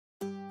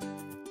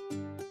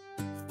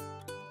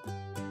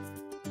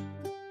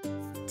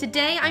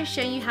Today I'm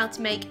showing you how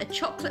to make a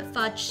chocolate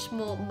fudge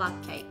s'more mug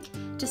cake.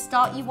 To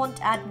start, you want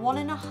to add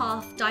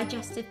 1.5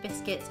 digestive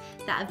biscuits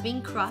that have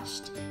been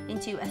crushed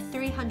into a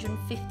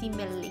 350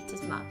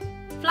 milliliters mug.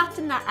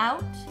 Flatten that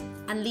out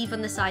and leave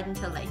on the side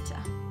until later.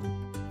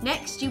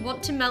 Next, you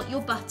want to melt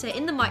your butter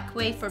in the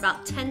microwave for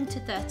about 10 to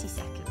 30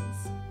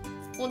 seconds.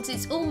 Once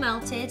it's all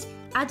melted,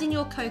 add in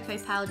your cocoa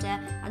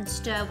powder and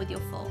stir with your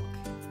fork.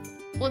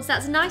 Once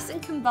that's nice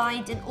and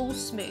combined and all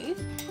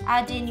smooth,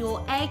 add in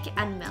your egg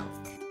and milk.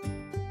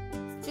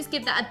 Just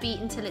give that a beat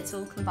until it's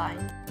all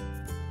combined.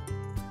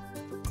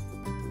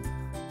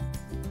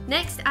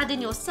 Next, add in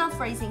your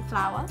self-raising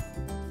flour,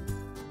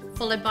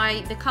 followed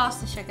by the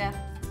caster sugar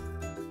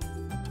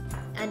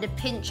and a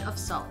pinch of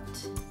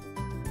salt.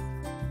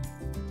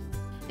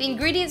 The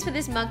ingredients for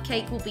this mug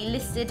cake will be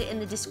listed in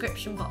the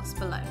description box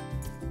below.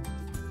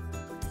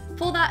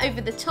 Pour that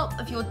over the top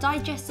of your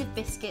digestive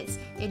biscuits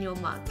in your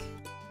mug.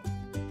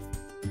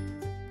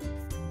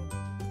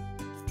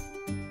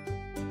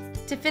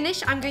 To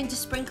finish, I'm going to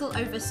sprinkle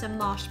over some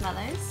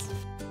marshmallows.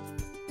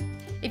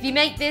 If you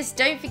make this,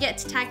 don't forget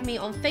to tag me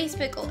on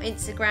Facebook or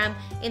Instagram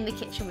in the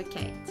Kitchen with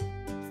Kate.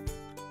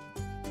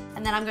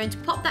 And then I'm going to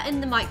pop that in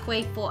the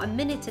microwave for 1.5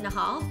 minutes.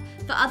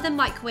 For other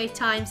microwave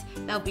times,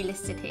 they'll be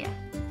listed here.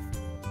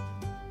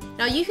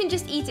 Now you can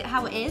just eat it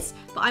how it is,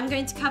 but I'm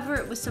going to cover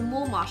it with some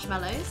more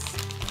marshmallows.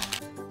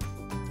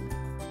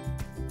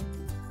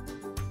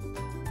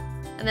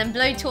 And then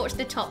blowtorch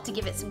the top to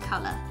give it some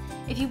colour.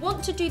 If you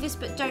want to do this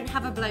but don't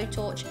have a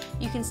blowtorch,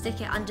 you can stick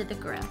it under the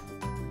grill.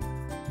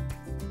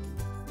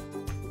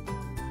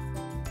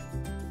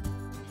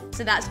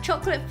 So that's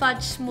chocolate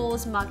fudge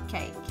s'mores mug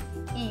cake.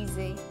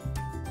 Easy.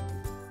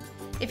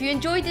 If you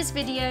enjoyed this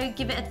video,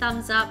 give it a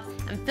thumbs up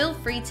and feel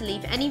free to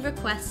leave any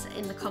requests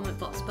in the comment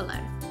box below.